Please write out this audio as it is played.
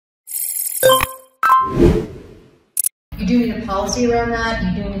do need a policy around that.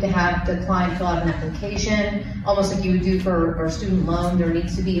 You do need to have the client fill out an application, almost like you would do for a student loan. There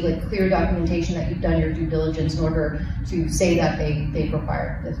needs to be like clear documentation that you've done your due diligence in order to say that they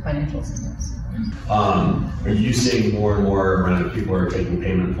require this financial assistance. Are you seeing more and more around people are taking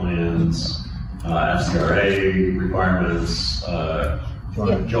payment plans, FCRA requirements? Do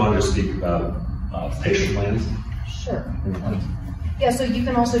you want to speak about patient plans? Sure. Yeah, so you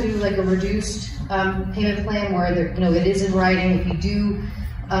can also do like a reduced payment plan where there, it is in writing. If you do,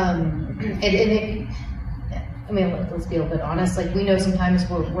 let's be a little bit honest. Like we know sometimes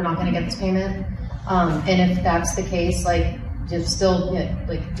we're not going to get this payment, and if that's the case, like just still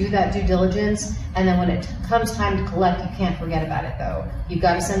do that due diligence. And then when it comes time to collect, you can't forget about it though. You've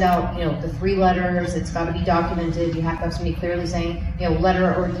got to send out the 3 letters. It's got to be documented. You have to have somebody clearly saying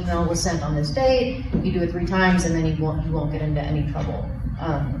letter or email was sent on this date. You do it 3 times, and then you won't get into any trouble.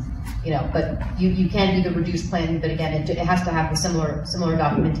 But you can do the reduced plan, but again, it has to have the similar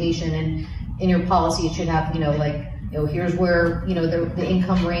documentation, and in your policy it should have here's where the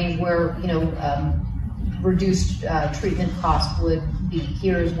income range where reduced treatment cost would be.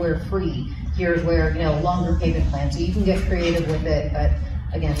 Here's where free. Here's where longer payment plan. So you can get creative with it, but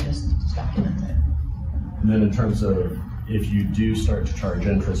again, just document it. And then in terms of if you do start to charge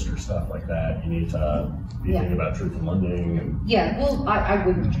interest or stuff like that, you need to be thinking about truth in lending. And well, I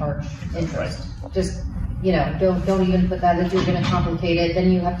wouldn't charge interest. Right. Just don't even put that. If you're going to complicate it,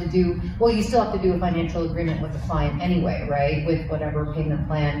 then you have to do. Well, you still have to do a financial agreement with the client anyway, right? With whatever payment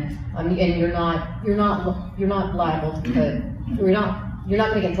plan. And you're not liable to put. You're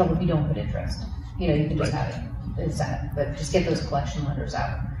not going to get in trouble if you don't put interest. You can just have it set, but just get those collection letters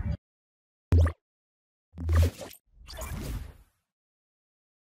out.